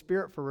 Holy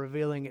Spirit, for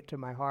revealing it to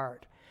my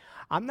heart.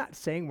 I'm not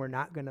saying we're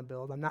not going to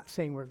build. I'm not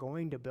saying we're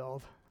going to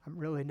build. I'm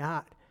really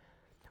not.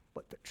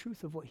 But the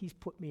truth of what he's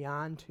put me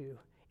on to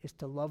is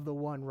to love the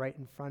one right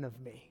in front of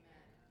me.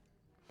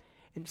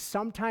 And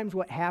sometimes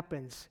what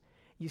happens,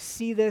 you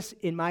see this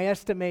in my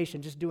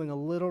estimation, just doing a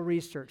little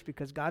research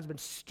because God's been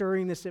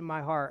stirring this in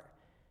my heart.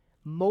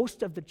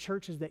 Most of the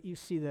churches that you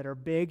see that are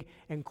big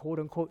and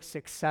quote-unquote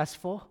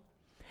successful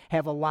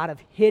have a lot of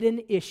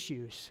hidden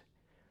issues.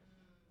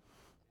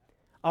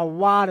 A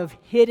lot of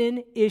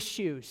hidden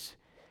issues.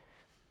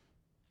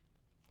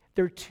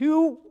 They're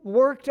too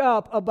worked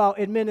up about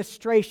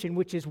administration,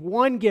 which is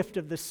one gift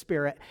of the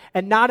Spirit,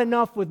 and not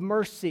enough with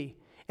mercy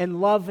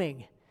and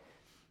loving,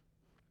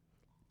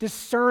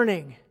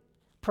 discerning,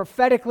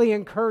 prophetically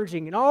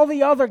encouraging, and all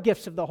the other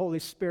gifts of the Holy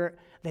Spirit.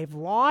 They've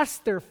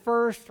lost their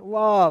first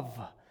love.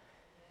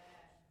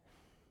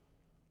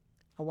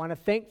 I want to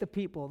thank the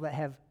people that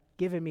have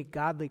given me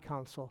godly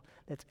counsel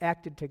that's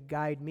acted to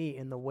guide me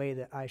in the way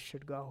that I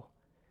should go.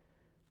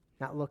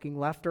 Not looking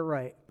left or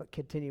right, but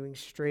continuing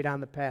straight on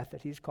the path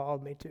that he's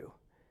called me to.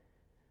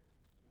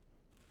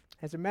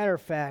 As a matter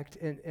of fact,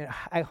 and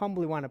I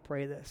humbly want to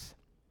pray this.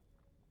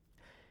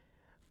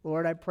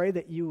 Lord, I pray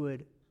that you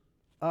would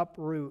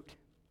uproot,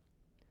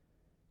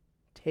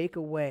 take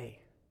away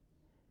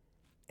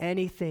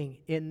anything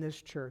in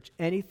this church,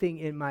 anything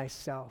in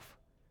myself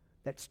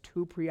that's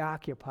too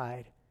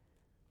preoccupied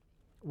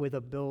with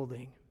a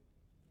building,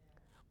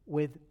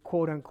 with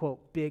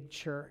quote-unquote big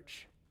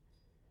church.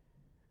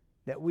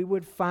 That we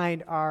would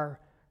find our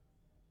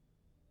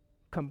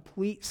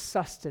complete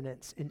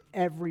sustenance in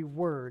every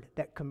word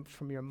that comes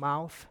from your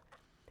mouth,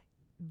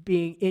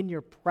 being in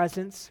your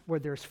presence where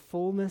there's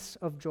fullness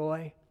of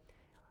joy,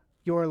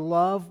 your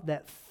love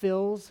that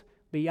fills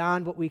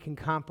beyond what we can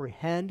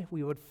comprehend.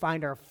 We would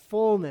find our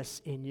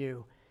fullness in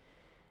you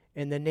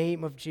in the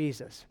name of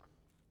Jesus.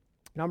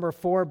 Number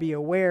 4, be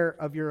aware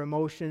of your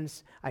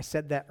emotions. I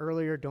said that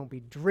earlier. Don't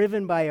be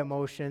driven by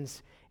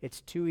emotions.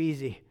 It's too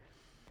easy.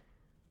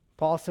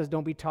 Paul says,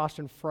 don't be tossed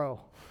and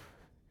fro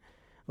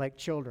like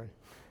children.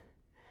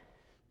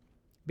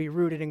 Be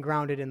rooted and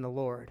grounded in the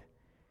Lord.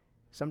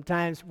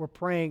 Sometimes we're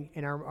praying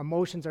and our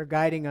emotions are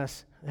guiding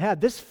us. Yeah,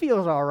 this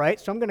feels all right,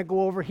 so I'm going to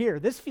go over here.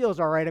 This feels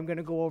all right, I'm going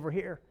to go over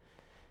here.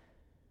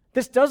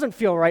 This doesn't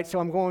feel right, so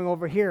I'm going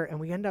over here. And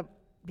we end up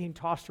being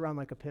tossed around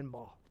like a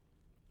pinball.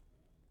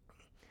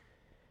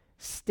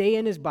 Stay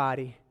in his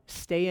body,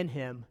 stay in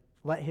him,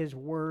 let his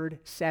word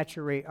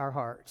saturate our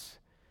hearts.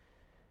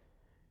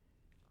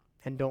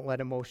 And don't let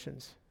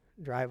emotions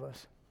drive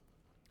us.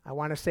 I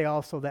want to say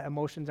also that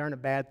emotions aren't a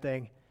bad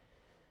thing.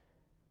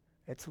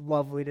 It's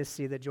lovely to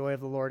see the joy of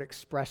the Lord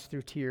expressed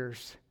through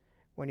tears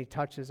when he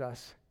touches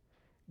us.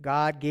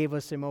 God gave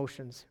us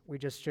emotions. We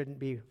just shouldn't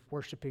be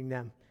worshiping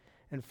them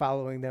and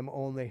following them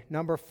only.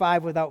 Number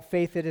 5, without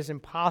faith it is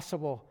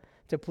impossible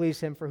to please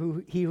him,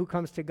 for he who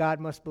comes to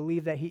God must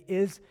believe that he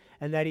is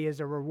and that he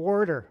is a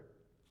rewarder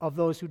of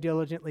those who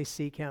diligently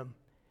seek him.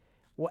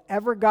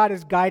 Whatever God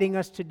is guiding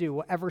us to do,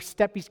 whatever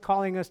step he's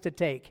calling us to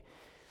take,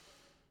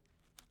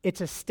 it's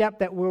a step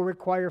that will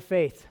require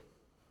faith.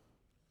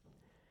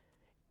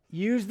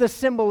 Use the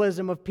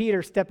symbolism of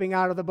Peter stepping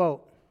out of the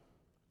boat.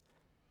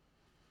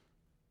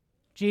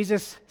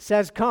 Jesus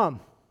says,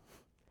 come.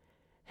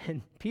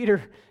 And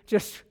Peter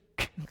just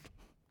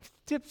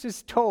dips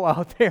his toe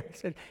out there and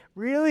said,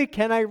 really?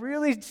 Can I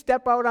really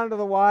step out onto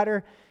the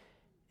water?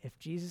 If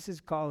Jesus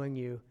is calling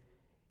you,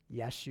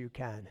 yes, you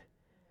can.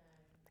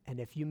 And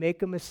if you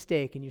make a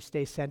mistake and you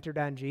stay centered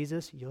on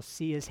Jesus, you'll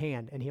see his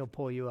hand and he'll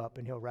pull you up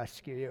and he'll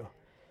rescue you.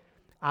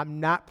 I'm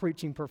not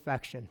preaching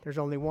perfection. There's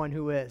only one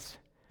who is.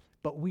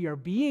 But we are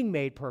being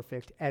made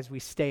perfect as we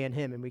stay in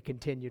him and we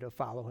continue to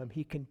follow him.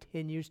 He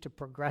continues to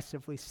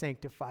progressively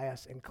sanctify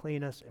us and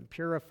clean us and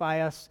purify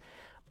us.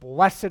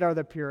 Blessed are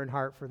the pure in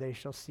heart, for they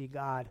shall see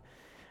God.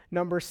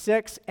 Number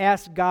 6,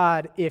 ask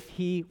God if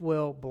he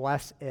will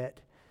bless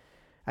it.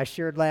 I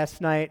shared last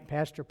night,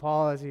 Pastor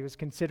Paul, as he was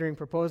considering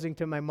proposing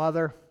to my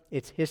mother.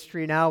 It's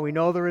history now. We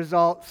know the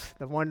results,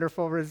 the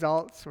wonderful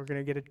results. We're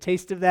going to get a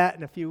taste of that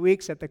in a few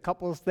weeks at the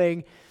couples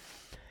thing.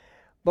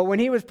 But when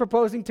he was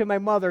proposing to my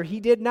mother, he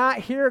did not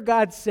hear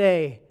God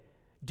say,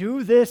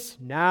 do this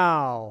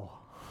now.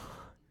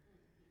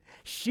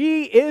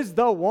 She is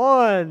the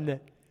one.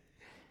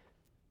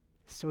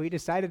 So he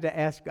decided to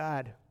ask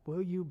God,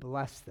 will you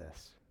bless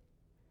this?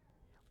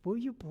 Will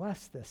you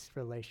bless this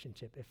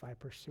relationship if I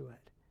pursue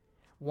it?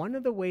 One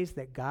of the ways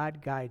that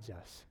God guides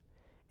us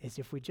is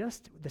if we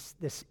just,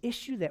 this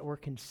issue that we're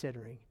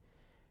considering,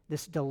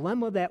 this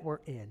dilemma that we're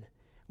in,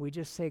 we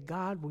just say,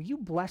 God, will you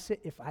bless it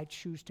if I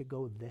choose to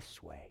go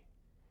this way?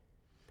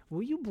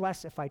 will you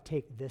bless if I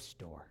take this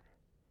door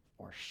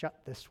or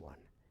shut this one?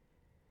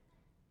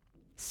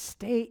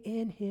 Stay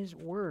in his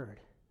word.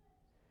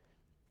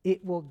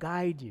 It will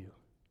guide you.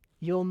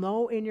 You'll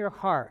know in your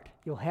heart,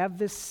 you'll have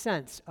this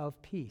sense of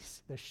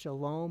peace, the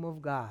shalom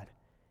of God,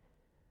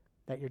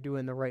 that you're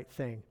doing the right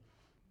thing.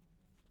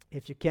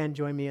 If you can,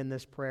 join me in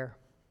this prayer.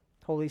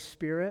 Holy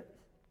Spirit,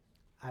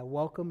 I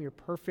welcome your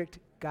perfect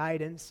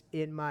guidance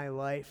in my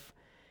life.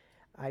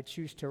 I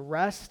choose to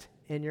rest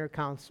in your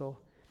counsel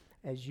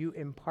as you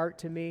impart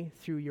to me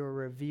through your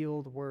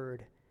revealed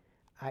word.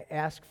 I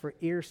ask for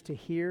ears to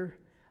hear,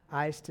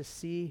 eyes to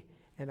see,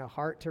 and a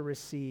heart to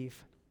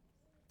receive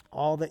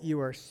all that you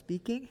are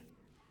speaking,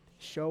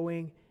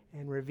 showing,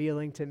 and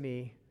revealing to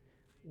me.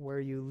 Where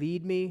you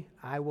lead me,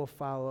 I will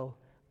follow.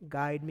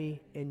 Guide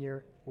me in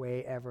your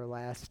way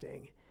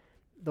everlasting.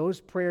 Those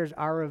prayers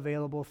are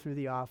available through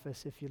the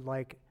office if you'd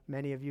like.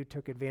 Many of you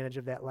took advantage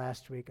of that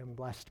last week. I'm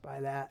blessed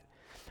by that.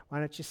 Why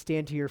don't you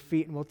stand to your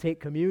feet and we'll take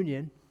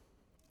communion.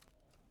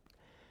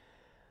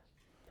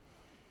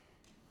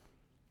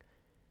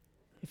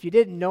 If you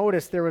didn't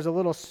notice, there was a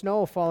little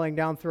snow falling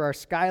down through our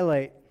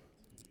skylight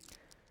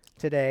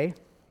today.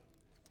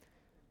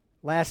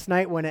 Last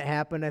night when it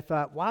happened, I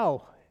thought,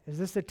 wow, is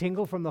this a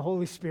tingle from the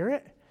Holy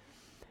Spirit?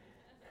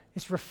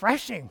 It's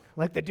refreshing,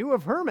 like the dew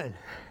of Hermon.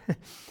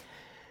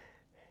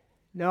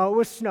 No, it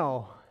was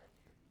snow.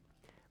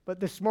 But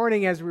this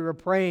morning as we were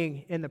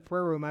praying in the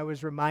prayer room, I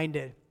was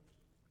reminded,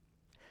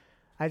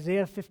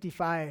 Isaiah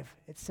 55,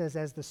 it says,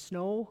 as the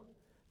snow,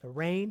 the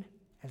rain,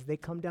 as they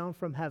come down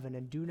from heaven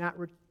and do not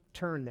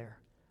return there,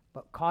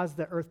 but cause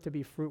the earth to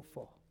be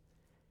fruitful.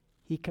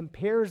 He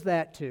compares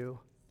that to,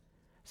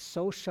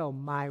 so shall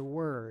my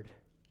word,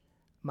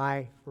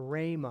 my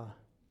rhema,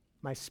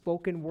 my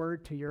spoken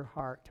word to your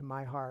heart, to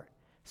my heart,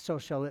 so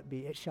shall it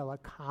be. It shall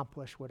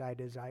accomplish what I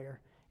desire.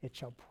 It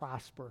shall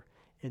prosper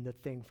in the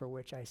thing for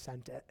which I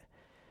sent it.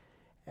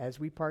 As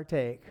we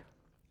partake,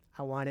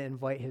 I want to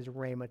invite his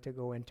rhema to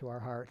go into our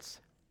hearts.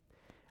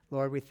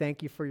 Lord, we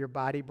thank you for your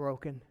body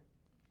broken.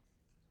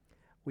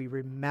 We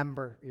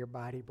remember your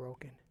body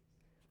broken.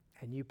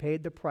 And you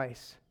paid the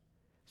price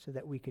so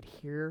that we could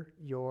hear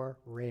your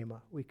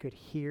rhema. We could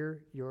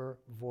hear your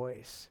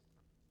voice.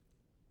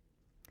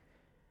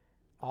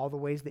 All the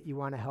ways that you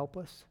want to help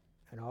us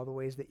and all the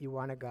ways that you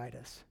want to guide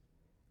us.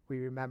 We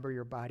remember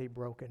your body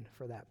broken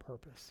for that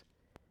purpose.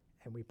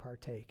 And we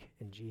partake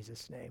in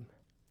Jesus' name.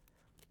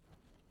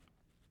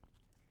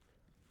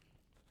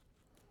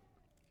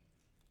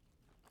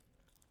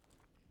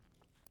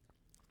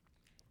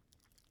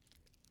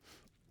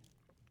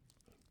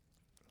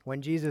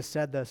 When Jesus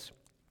said this,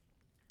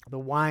 the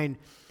wine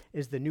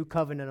is the new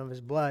covenant of his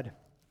blood,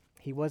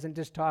 he wasn't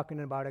just talking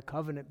about a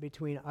covenant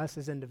between us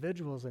as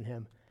individuals and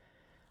him,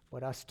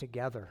 but us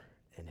together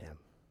in him.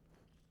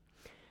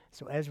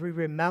 So as we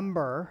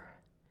remember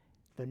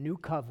the new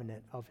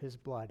covenant of his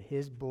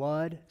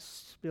blood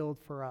spilled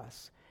for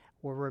us,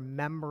 we're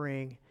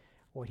remembering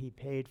what he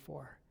paid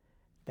for,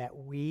 that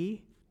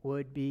we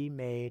would be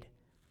made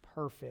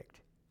perfect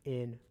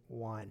in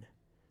one.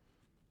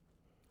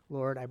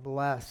 Lord, I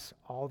bless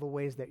all the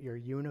ways that you're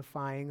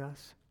unifying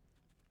us,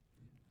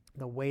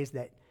 the ways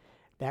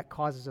that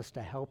causes us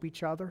to help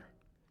each other,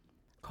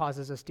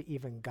 causes us to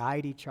even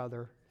guide each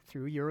other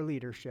through your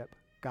leadership,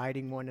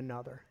 guiding one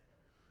another.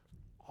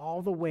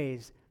 All the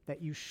ways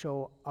that you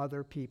show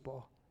other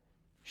people,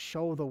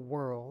 show the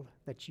world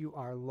that you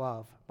are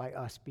love by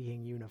us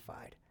being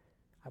unified.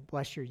 I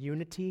bless your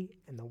unity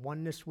and the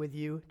oneness with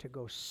you to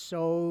go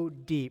so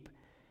deep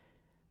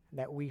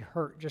that we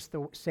hurt just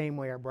the same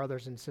way our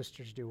brothers and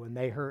sisters do when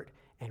they hurt,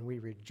 and we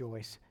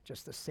rejoice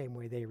just the same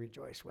way they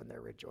rejoice when they're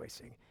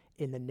rejoicing.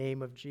 In the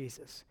name of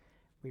Jesus,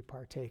 we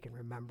partake in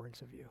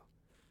remembrance of you.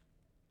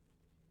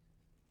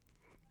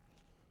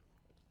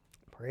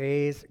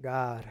 Praise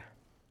God.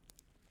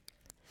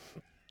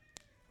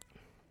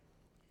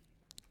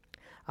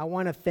 I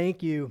want to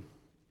thank you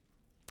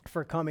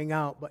for coming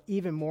out, but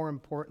even more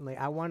importantly,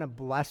 I want to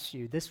bless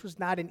you. This was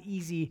not an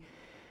easy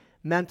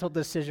mental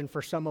decision for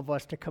some of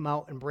us to come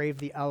out and brave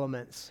the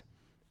elements.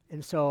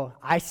 And so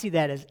I see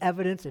that as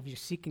evidence of you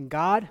seeking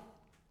God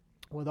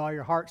with all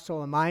your heart,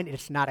 soul, and mind.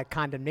 It's not a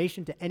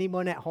condemnation to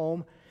anyone at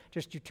home.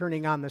 Just you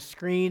turning on the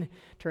screen,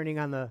 turning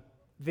on the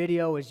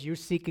video is you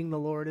seeking the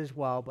Lord as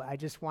well. But I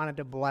just wanted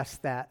to bless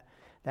that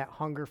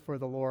hunger for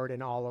the Lord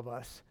in all of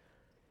us.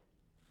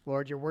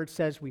 Lord, your word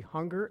says we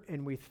hunger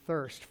and we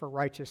thirst for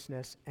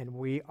righteousness, and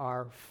we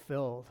are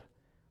filled.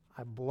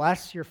 I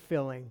bless your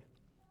filling.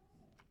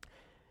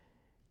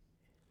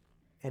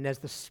 And as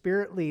the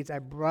Spirit leads, I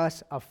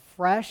bless a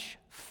fresh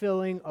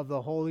filling of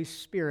the Holy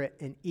Spirit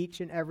in each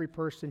and every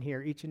person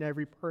here, each and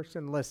every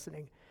person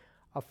listening.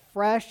 A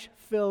fresh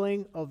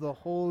filling of the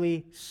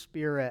Holy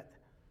Spirit.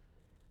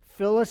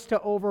 Fill us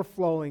to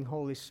overflowing,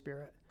 Holy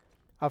Spirit.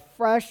 A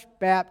fresh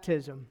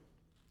baptism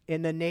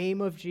in the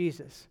name of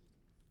Jesus.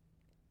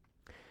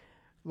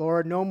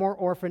 Lord, no more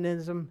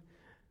orphanism,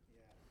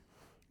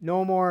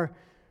 no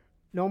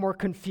more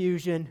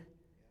confusion.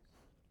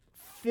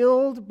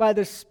 Filled by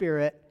the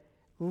Spirit,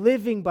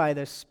 living by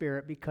the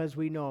Spirit, because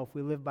we know if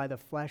we live by the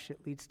flesh, it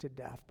leads to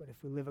death. But if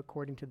we live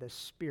according to the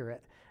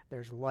Spirit,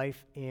 there's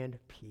life and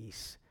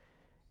peace.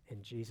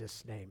 In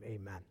Jesus' name,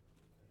 amen.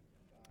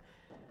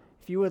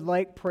 If you would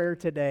like prayer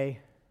today,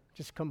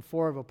 just come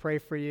forward. We'll pray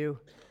for you.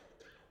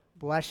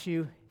 Bless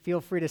you. Feel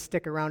free to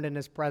stick around in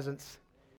His presence.